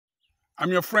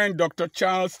I'm your friend, Dr.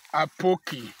 Charles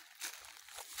Apoki.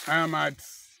 I am at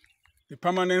the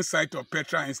permanent site of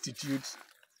Petra Institute.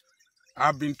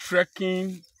 I've been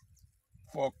trekking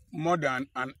for more than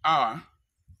an hour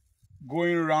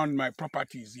going around my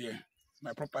properties here,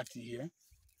 my property here.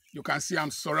 You can see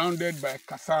I'm surrounded by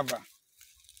cassava,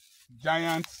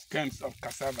 giant stems of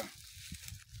cassava.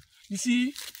 You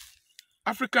see,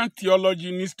 African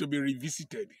theology needs to be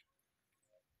revisited.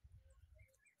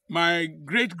 My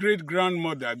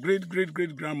great-great-grandmother,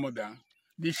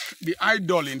 the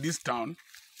idol in this town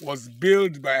was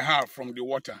built by her from the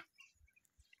water.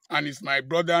 And it's my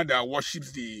brother that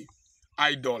worships the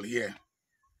idol here.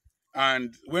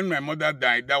 And when my mother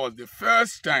died, that was the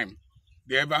first time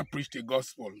they ever preached the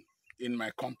gospel in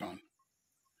my compound.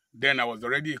 Then I was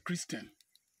already a Christian.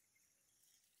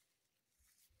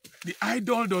 The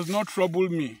idol does not trouble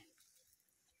me.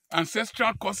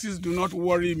 Ancestral curses do not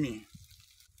worry me.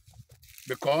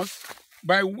 Because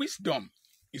by wisdom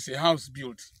is a house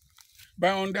built. By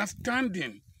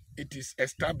understanding it is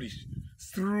established.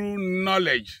 Through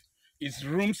knowledge, its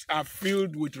rooms are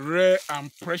filled with rare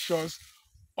and precious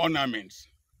ornaments.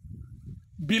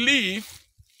 Belief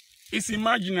is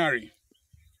imaginary,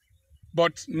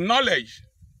 but knowledge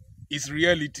is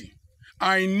reality.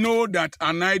 I know that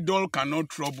an idol cannot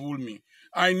trouble me.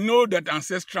 I know that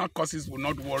ancestral curses will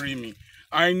not worry me.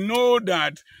 I know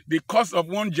that the curse of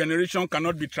one generation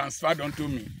cannot be transferred onto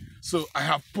me. So I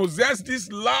have possessed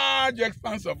this large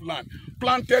expanse of land,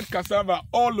 planted cassava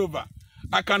all over.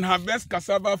 I can harvest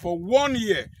cassava for 1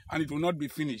 year and it will not be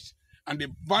finished. And the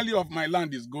value of my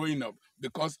land is going up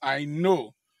because I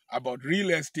know about real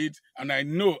estate and I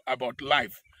know about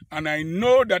life. And I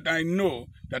know that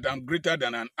I'm greater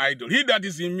than an idol. He that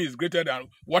is in me is greater than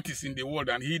what is in the world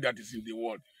and he that is in the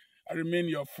world. I remain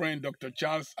your friend, Dr.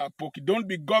 Charles Apoki. Don't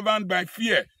be governed by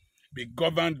fear. Be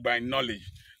governed by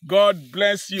knowledge. God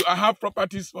bless you. I have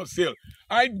properties for sale.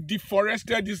 I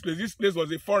deforested this place. This place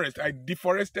was a forest. I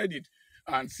deforested it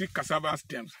and see cassava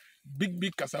stems.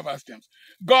 Big cassava stems.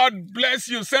 God bless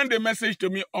you. Send a message to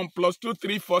me on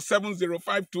 +234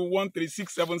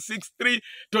 705213676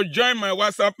 to join my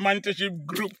WhatsApp mentorship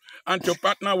group and to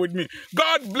partner with me.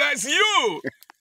 God bless you.